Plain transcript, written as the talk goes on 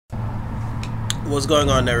What's going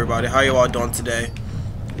on, everybody? How you all doing today?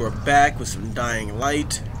 We're back with some Dying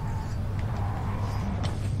Light.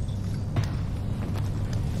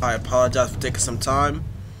 I apologize for taking some time.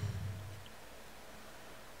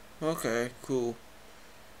 Okay, cool.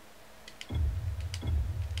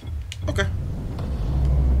 Okay.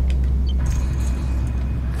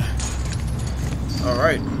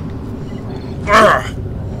 Alright.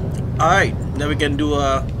 Alright, now we can do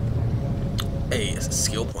hey,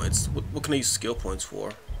 skill points. What can I use skill points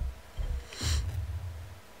for?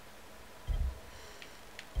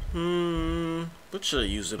 What should I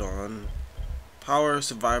use it on? Power,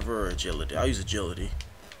 survivor, or agility? I'll use agility.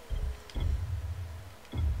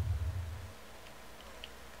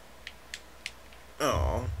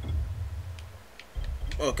 Oh.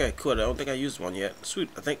 Okay, cool. I don't think I used one yet. Sweet.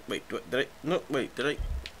 I think. Wait. Did I? No. Wait. Did I?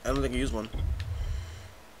 I don't think I used one.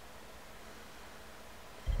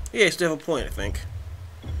 Yeah, I still have a point, I think.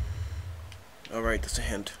 Alright, that's a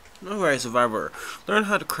hint. Alright, survivor. Learn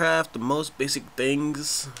how to craft the most basic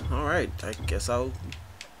things. Alright, I guess I'll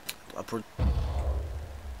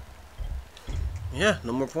yeah,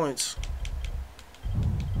 no more points.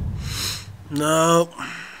 No.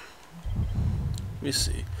 Let me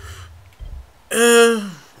see.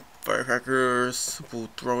 Firecrackers, people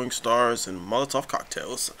throwing stars, and Molotov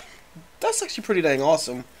cocktails. That's actually pretty dang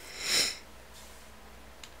awesome.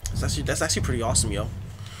 That's actually pretty awesome, yo.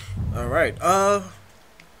 Alright,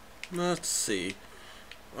 let's see.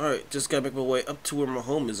 Alright, just gotta make my way up to where my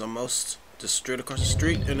home is almost. Just straight across the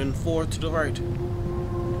street and then 4 to the right.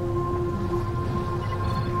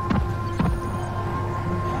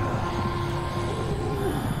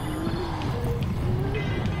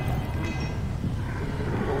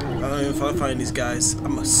 I don't even know if I find these guys.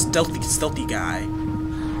 I'm a stealthy guy.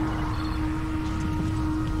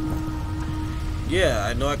 Yeah,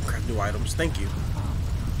 I know I can craft new items. Thank you.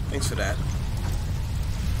 Thanks for that.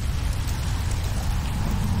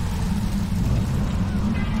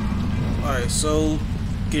 Alright, so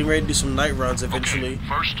getting ready to do some night runs eventually. Okay,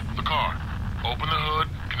 first, the car. Open the hood,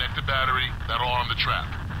 connect the battery, that'll arm the trap.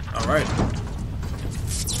 Alright.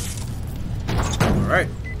 Alright.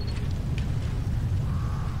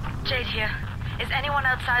 Jade here. Is anyone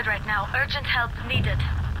outside right now? Urgent help needed.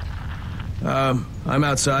 I'm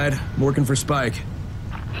outside, working for Spike.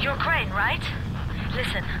 You're Crane, right?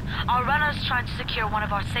 Listen, our runner's trying to secure one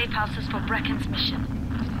of our safe houses for Brecken's mission.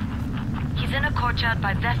 He's in a courtyard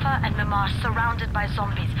by Vefa and Mimar, surrounded by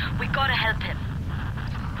zombies. We gotta help him.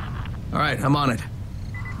 Alright, I'm on it.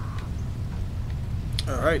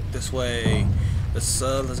 Alright, this way. Let's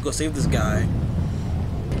go save this guy.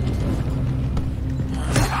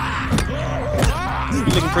 You're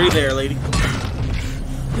looking pretty there, lady.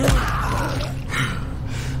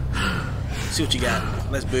 See what you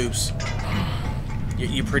got. Nice boobs.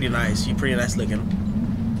 You're pretty nice. You're pretty nice looking.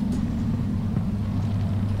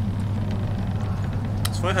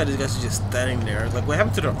 It's funny how these guys are just standing there. Like, what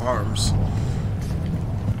happened to their arms?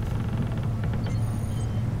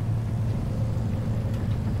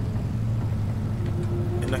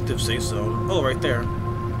 Inactive safe zone. Oh, right there.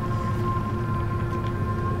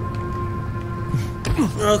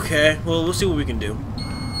 Okay, well, we'll see what we can do.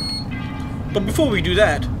 But before we do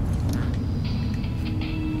that...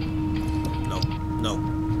 No.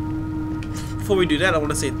 Before we do that, I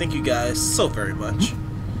want to say thank you guys so very much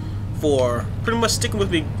for pretty much sticking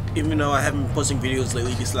with me, even though I haven't been posting videos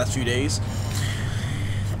lately these last few days.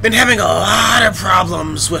 Been having a lot of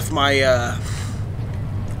problems with my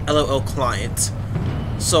LOL client,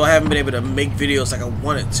 so I haven't been able to make videos like I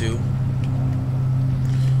wanted to.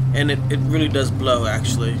 And it really does blow,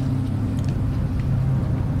 actually.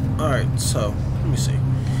 Alright, so, let me see.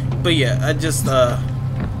 But yeah, I just, I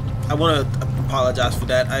want to apologize for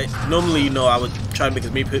that. Normally, you know, I would try to make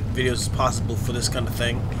as many videos as possible for this kind of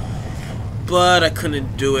thing. But I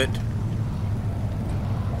couldn't do it.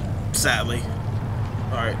 Sadly.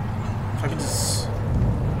 Alright. If I could just...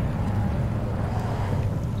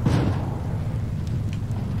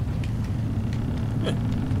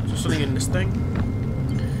 Is there something in this thing?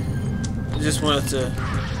 I just wanted to...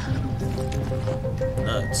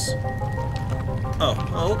 Nuts.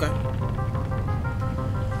 Oh, okay.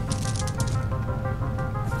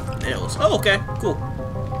 Nails. Oh, okay, cool.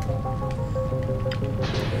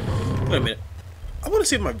 Wait a minute. I want to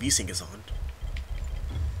see if my VSync is on.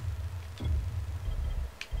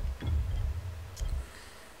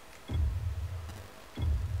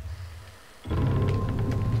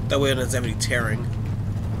 That way it doesn't have any tearing.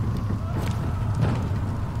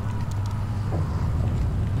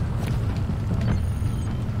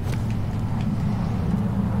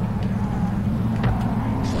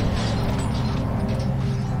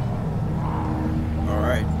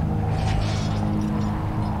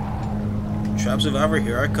 Trap survivor,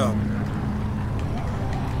 here I come.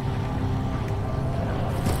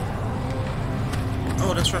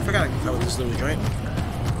 Oh, that's right. I forgot how this little joint.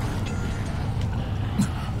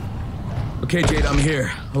 Okay, Jade, I'm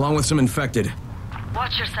here, along with some infected.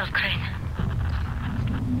 Watch yourself, Crane.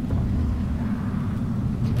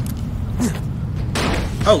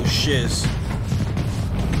 Oh, shiz.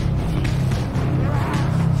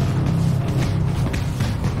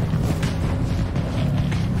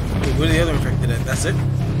 Wait, where are the other infected at? That's it?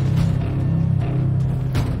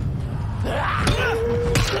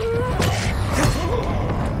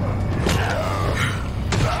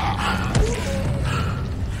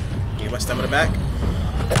 Get my stamina back.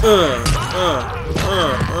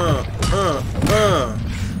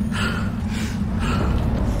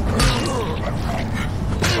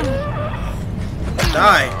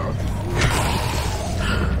 Die.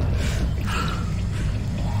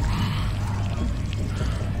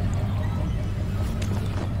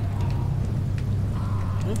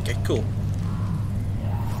 Okay, cool.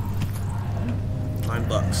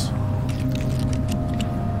 $9.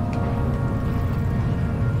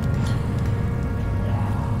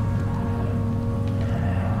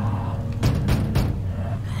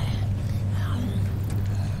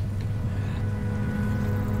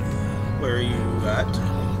 Where are you at?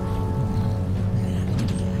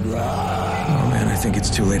 Oh man, I think it's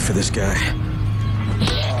too late for this guy.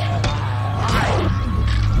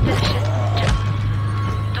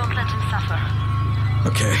 Don't let him suffer.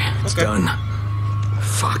 Okay, it's done.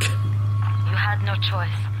 Fuck. You had no choice.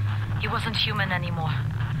 He wasn't human anymore.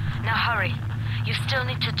 Now hurry. You still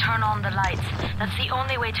need to turn on the lights. That's the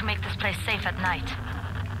only way to make this place safe at night.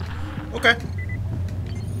 Okay.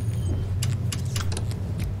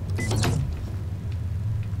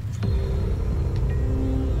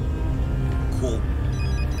 Cool.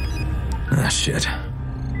 Ah, shit.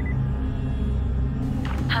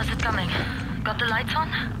 How's it coming? Got the lights on?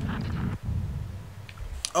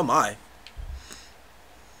 Oh my.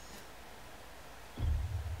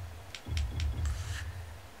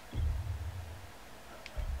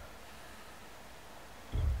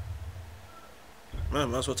 Man,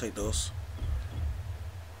 might as well take those.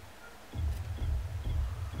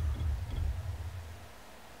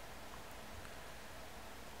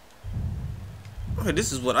 Okay,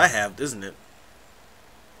 this is what I have, isn't it?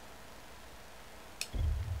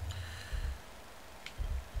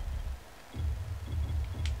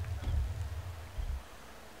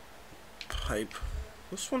 Pipe.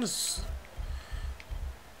 Which one is...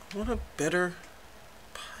 I want a better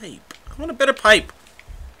pipe. I want a better pipe.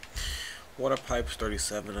 Water pipe's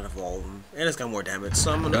 37 out of all of them. And it's got more damage,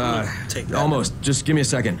 so I'm gonna take that. Almost. Just give me a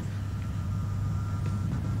second.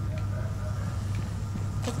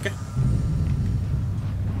 Okay.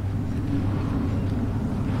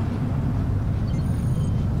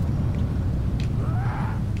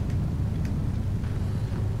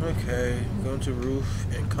 Okay, go to roof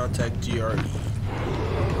and contact GRE.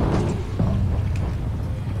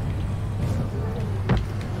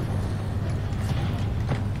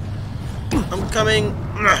 I'm coming.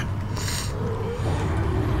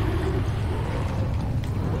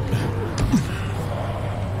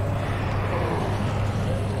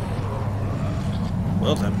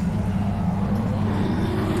 Well then.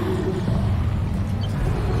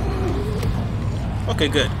 Okay,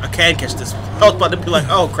 good. I can catch this. I was about to be like,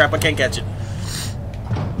 oh crap, I can't catch it.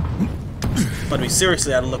 But to be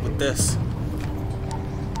seriously out of luck with this.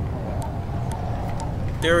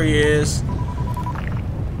 There he is.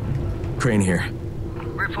 Crane here.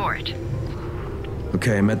 Report.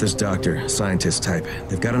 Okay, I met this doctor, scientist type.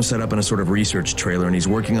 They've got him set up in a sort of research trailer, and he's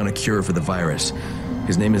working on a cure for the virus.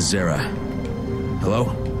 His name is Zera.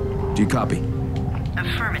 Hello? Do you copy?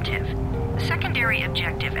 Affirmative. Secondary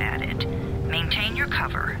objective added. Maintain your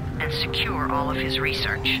cover and secure all of his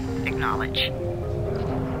research. Acknowledge.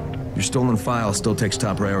 Your stolen file still takes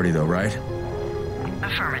top priority though, right?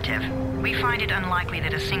 Affirmative. We find it unlikely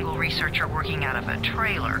that a single researcher working out of a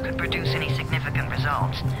trailer could produce any significant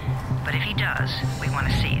results. But if he does, we want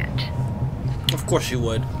to see it. Of course you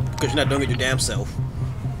would, because you're not doing it your damn self.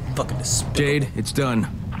 Fucking despicable. Jade, it's done.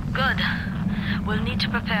 Good. We'll need to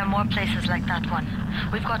prepare more places like that one.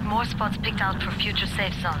 We've got more spots picked out for future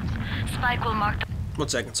safe zones. Spike will mark them 1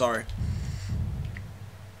 second, sorry.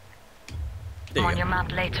 There on you your go.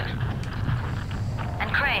 map later.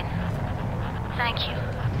 And Crane, thank you.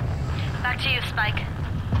 Back to you, Spike.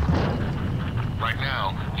 Right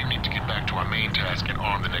now, you need to get back to our main task and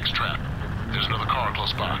arm the next trap. There's another car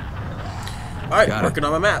close by. Alright, Got it. working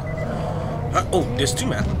on my map. Oh, there's 2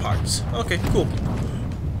 map parts. Okay, cool.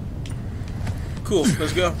 Cool,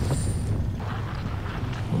 let's go.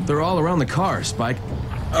 They're all around the car, Spike.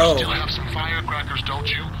 You still have some firecrackers, don't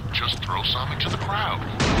you? Just throw some into the crowd.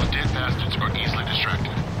 The dead bastards are easily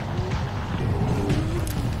distracted.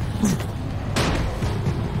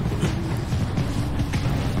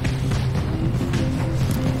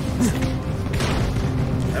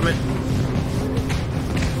 Damn it.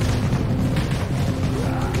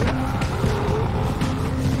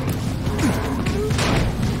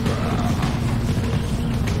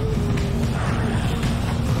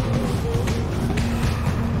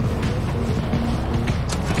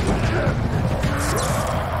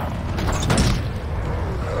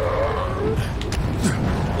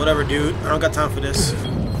 Whatever, dude. I don't got time for this.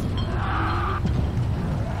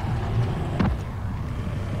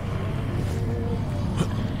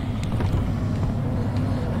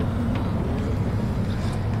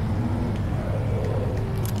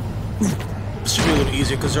 This should be a little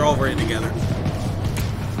easier because they're all ready together.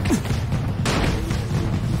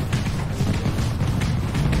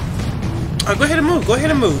 Alright, go ahead and move. Go ahead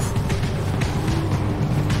and move.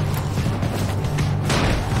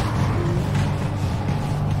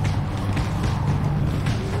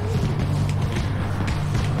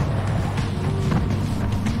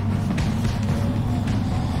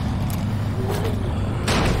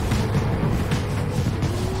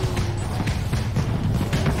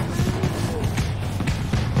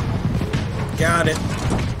 Got it.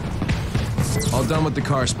 All done with the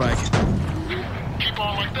car, Spike. Keep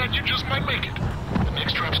on like that, you just might make it. The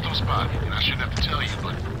next trap's close by, and I shouldn't have to tell you,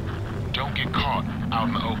 but don't get caught out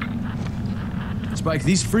in the open. Spike,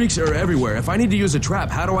 these freaks are everywhere. If I need to use a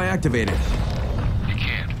trap, how do I activate it? You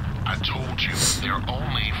can't. I told you, they're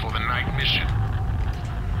only for the night mission.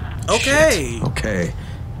 Okay. Shit. Okay.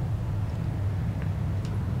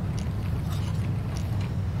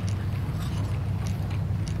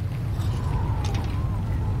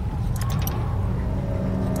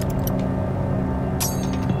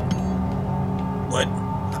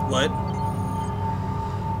 What?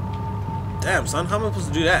 Damn, son, how am I supposed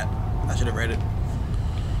to do that? I should have read it.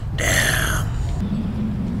 Damn.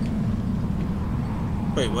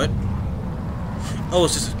 Wait, what? Oh,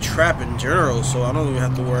 it's just a trap in general, so I don't even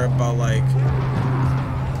have to worry about, like,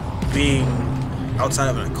 being outside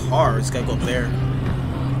of a car. It's gotta go up there.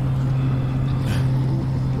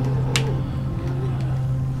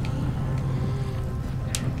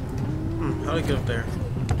 How do I get up there?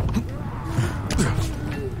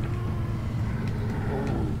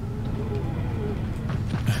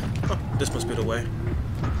 This must be the way.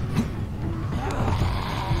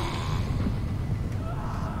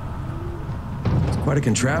 It's quite a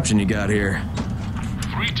contraption you got here.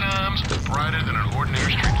 3 times brighter than an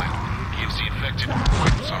ordinary street lamp. Gives the affected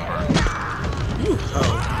quite sunburn. Ooh,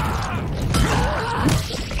 oh.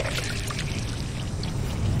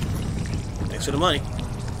 Thanks for the money.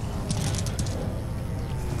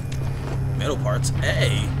 Metal parts.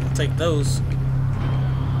 Hey, I'll take those.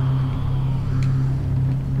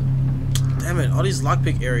 Damn it, all these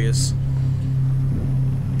lockpick areas.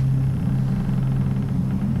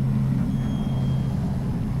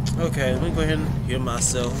 Okay, let me go ahead and heal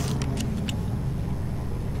myself.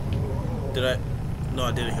 Did I? No,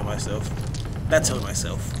 I didn't heal myself. That's healing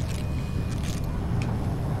myself.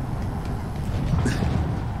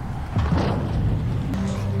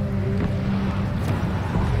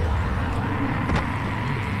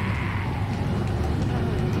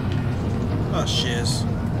 Oh, shiz.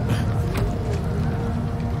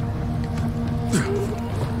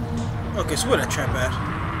 Okay, so where that trap at?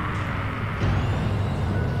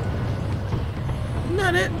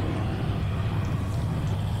 Not it.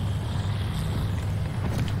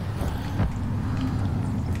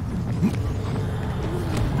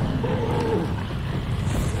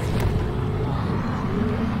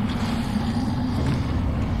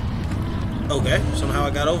 Okay, somehow I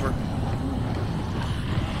got over.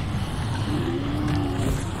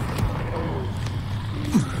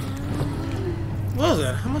 What was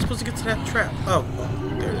that? How am I supposed to get to that trap? Oh,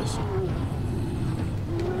 there it is.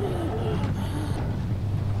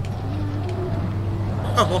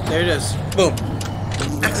 Oh, well, there it is. Boom.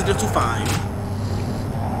 Accidental find.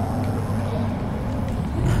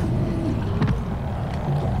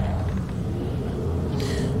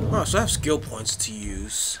 Oh, so I have skill points to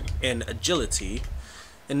use and agility.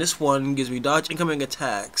 And this one gives me dodge incoming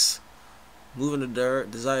attacks. Move in the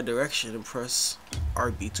desired direction and press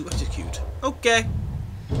RB to execute. Okay.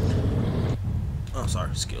 Oh,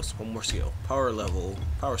 sorry. Skills. One more skill. Power level.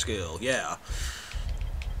 Power skill. Yeah.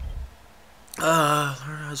 Learn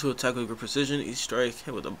how to attack with precision. Each strike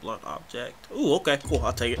hit with a blunt object. Ooh, okay. Cool.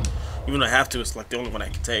 I'll take it. Even though I have to, it's like the only one I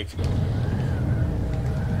can take.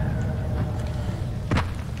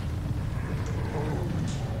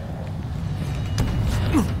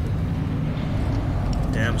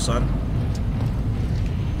 son.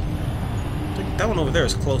 I think that one over there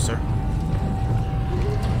is closer.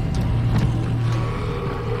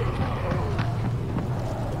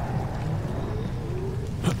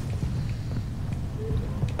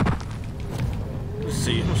 Let's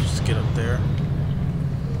see, I'm supposed to get up there.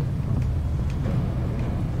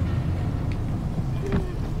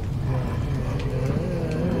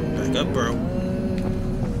 Back up, bro.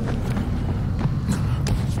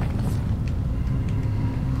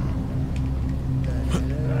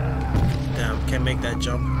 Can't make that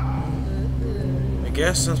jump. I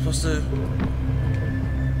guess I'm supposed to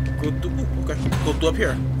go through. Ooh, okay, go through up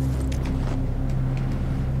here.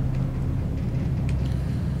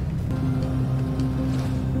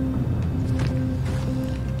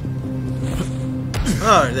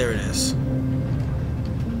 Oh, there it is.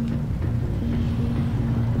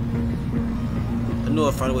 I knew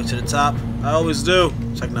I'd find a way to the top. I always do.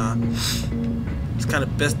 It's like, nah. It's kind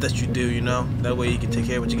of best that you do, you know? That way you can take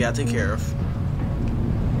care of what you gotta take care of.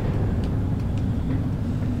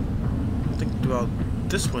 Think about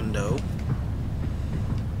this window.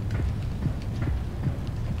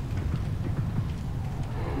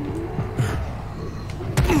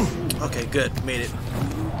 Okay, good. Made it.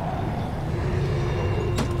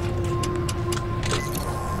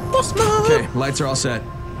 Okay, lights are all set.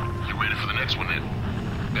 You ready for the next one then?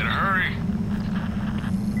 Better hurry.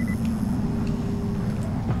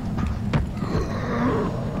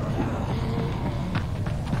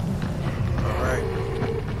 Alright.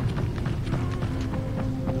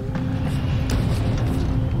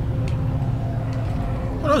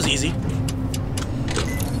 Well, that was easy.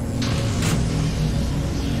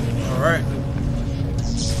 Alright.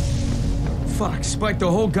 Fuck, Spike, the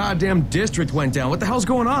whole goddamn district went down. What the hell's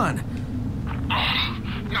going on?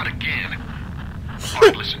 Oh, not again.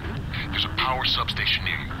 Alright, listen. There's a power substation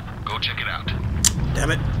near you. Go check it out.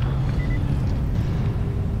 Damn it.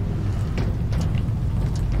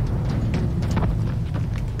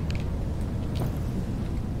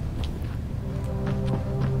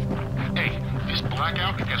 Hey, this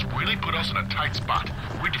blackout has really put us in a tight spot.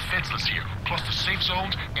 We're defenseless here. Plus the safe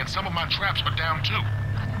zones and some of my traps are down too.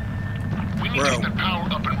 We need to get that power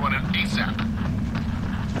up and running ASAP.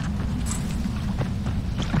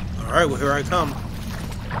 Alright, well, here I come.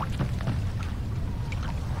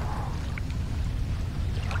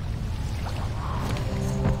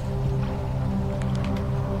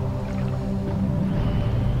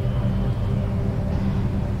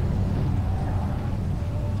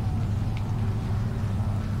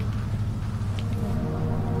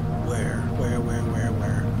 Where?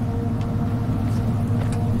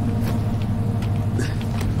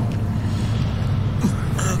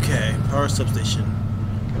 Okay, power substation.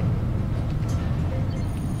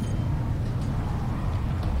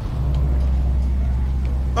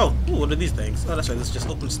 Oh, ooh, what are these things? Oh, that's right, let's just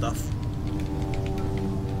open stuff.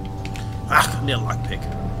 Ah, I need a lockpick.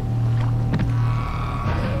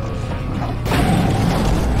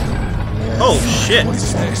 Oh, shit! What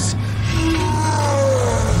is this?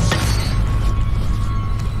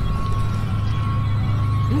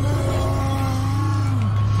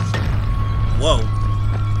 Whoa.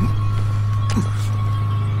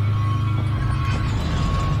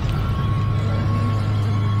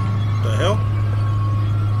 The hell?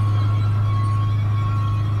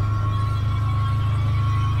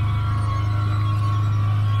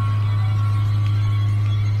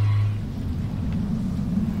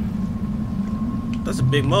 That's a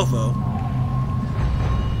big mofo.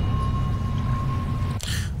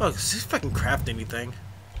 Oh, does this fucking craft anything?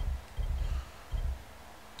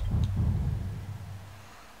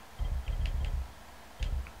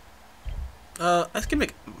 I can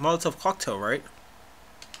make Molotov cocktail, right?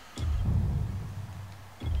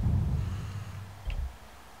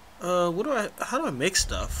 How do I make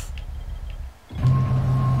stuff?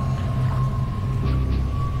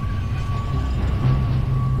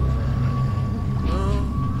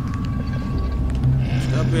 There's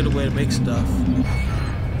gotta be a way to make stuff.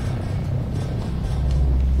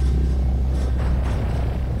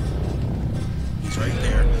 He's right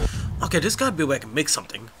there. Okay, there's gotta be a way I can make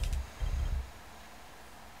something.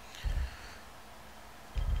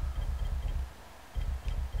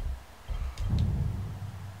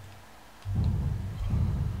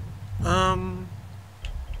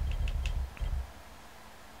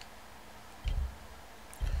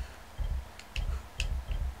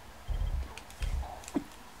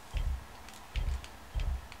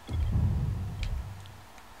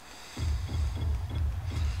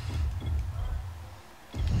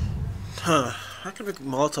 I can make a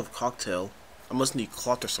Molotov cocktail. I must need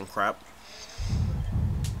cloth or some crap.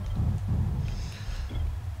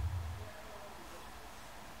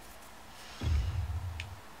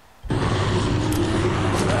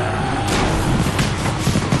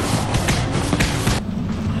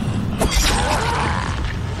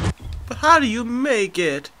 How do you make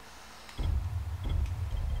it?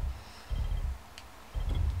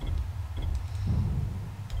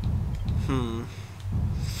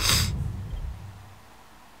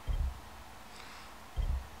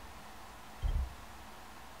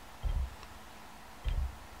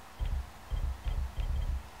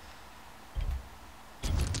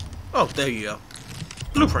 Oh, there you go.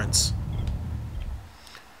 Blueprints.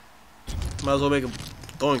 Might as well make a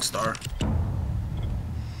throwing star.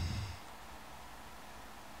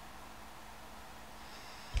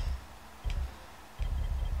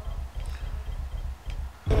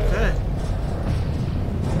 Okay.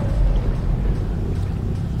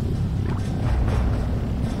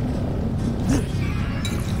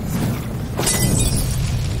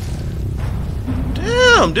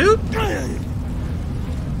 Damn, dude.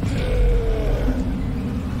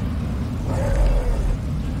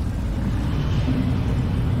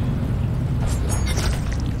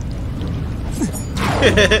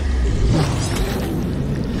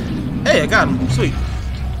 Hey, I got him. Sweet.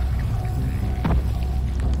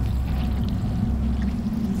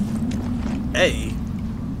 Hey.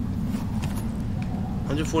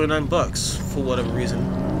 149 bucks for whatever reason.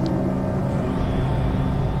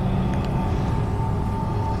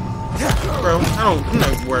 Bro, I'm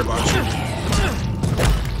not worried about you.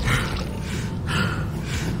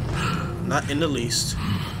 Not in the least.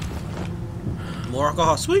 More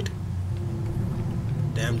alcohol. Sweet.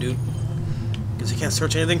 Damn, dude. Guess I can't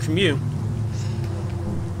search anything from you.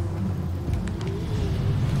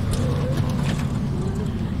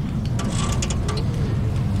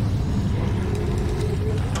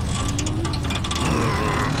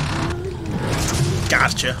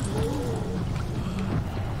 Gotcha.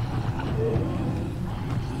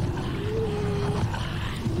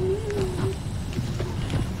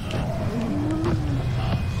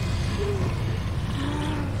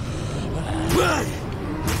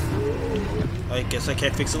 I guess I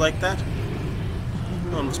can't fix it like that.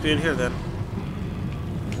 Oh, it must be in here then.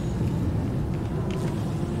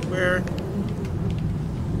 Where?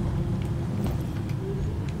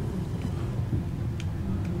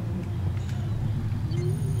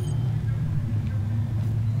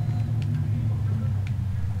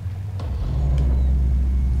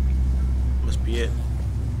 Must be it.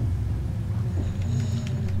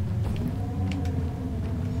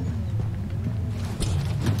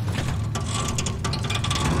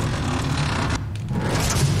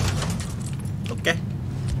 Okay.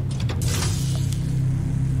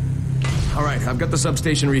 Alright, I've got the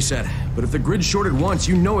substation reset. But if the grid shorted once,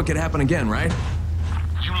 you know it could happen again, right?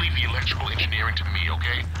 You leave the electrical engineering to me,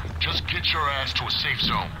 okay? Just get your ass to a safe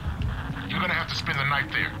zone. You're gonna have to spend the night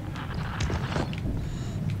there.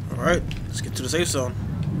 Alright, let's get to the safe zone.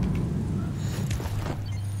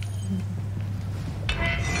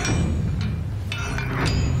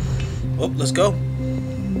 Oh, let's go.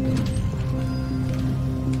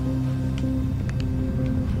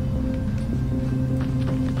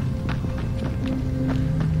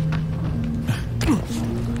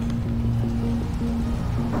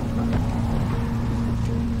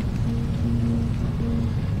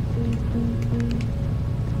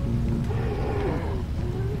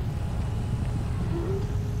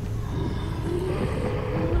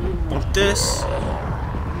 This.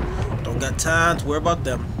 Don't got time to worry about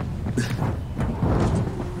them.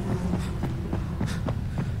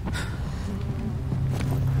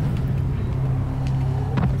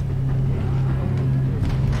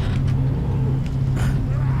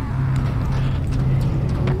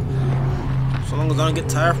 So long as I don't get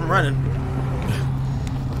tired from running.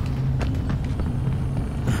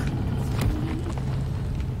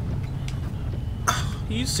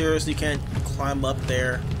 You seriously can't climb up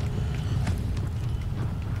there?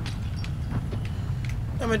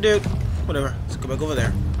 I mean, dude, whatever. Let's go back over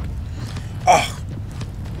there. Oh.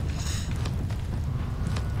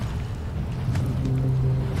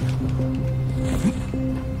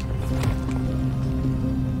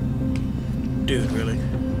 Dude, really?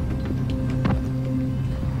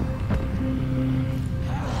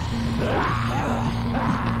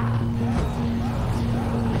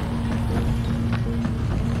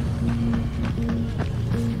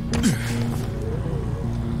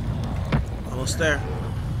 Almost there.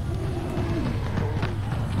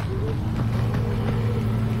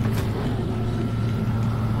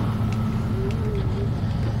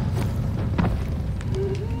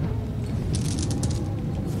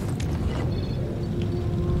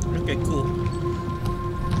 Okay, cool.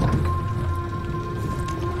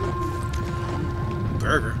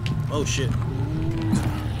 Burger. Oh shit.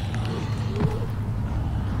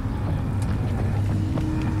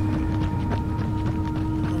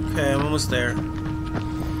 Okay, I'm almost there.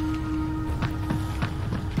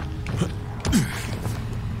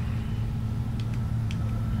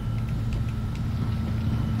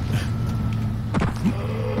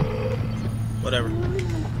 Whatever.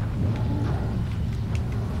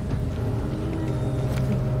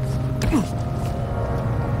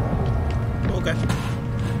 Okay.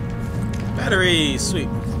 Battery, sweet.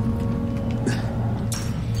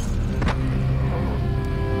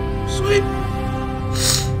 Sweet.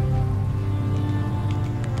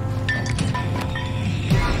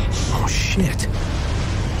 Oh shit.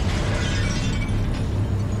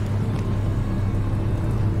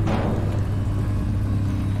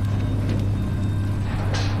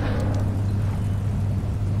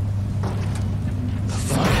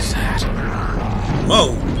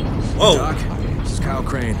 Whoa! Whoa! Doc, this is Kyle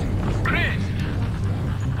Crane. Crane,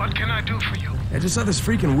 what can I do for you? I just saw this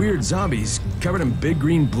freaking weird zombie. He's covered in big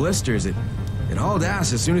green blisters. It hauled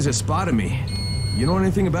ass as soon as it spotted me. You know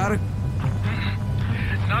anything about it?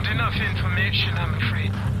 Not enough information, I'm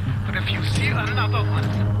afraid. But if you see another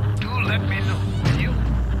one, do let me know, will you?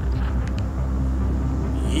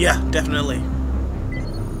 Yeah, definitely.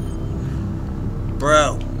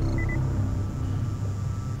 Bro.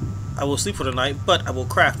 I will sleep for the night, but I will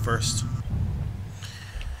craft first.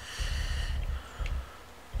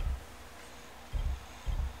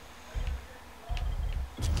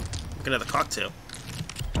 Make another cocktail.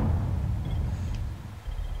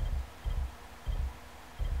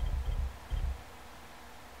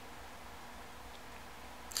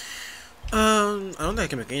 I don't think I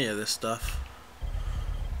can make any of this stuff.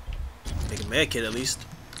 Make a med kit at least.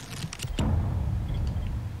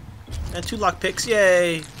 And 2 lockpicks,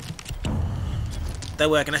 yay! That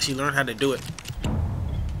way I can actually learn how to do it.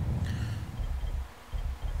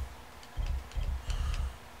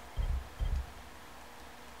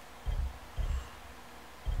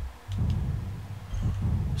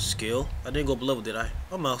 Skill? I didn't go below, did I?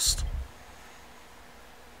 Almost.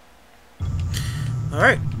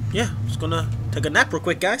 Alright, yeah, just gonna take a nap real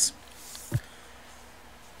quick, guys.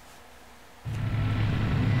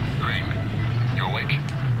 Crane, you awake?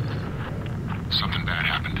 Something bad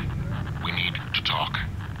happened. We need to talk.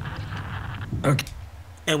 Okay.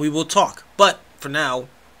 And we will talk. But for now,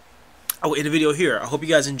 I will end the video here. I hope you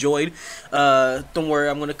guys enjoyed. Don't worry,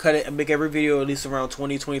 I'm going to cut it and make every video at least around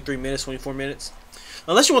 20, 23 minutes, 24 minutes.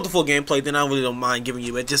 Unless you want the full gameplay, then I really don't mind giving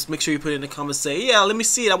you it. Just make sure you put it in the comments, say, yeah, let me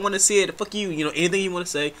see it. I want to see it. Fuck you. You know, anything you want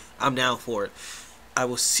to say, I'm down for it. I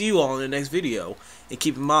will see you all in the next video. And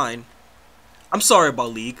keep in mind, I'm sorry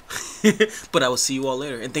about League. But I will see you all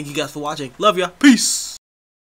later. And thank you guys for watching. Love ya. Peace.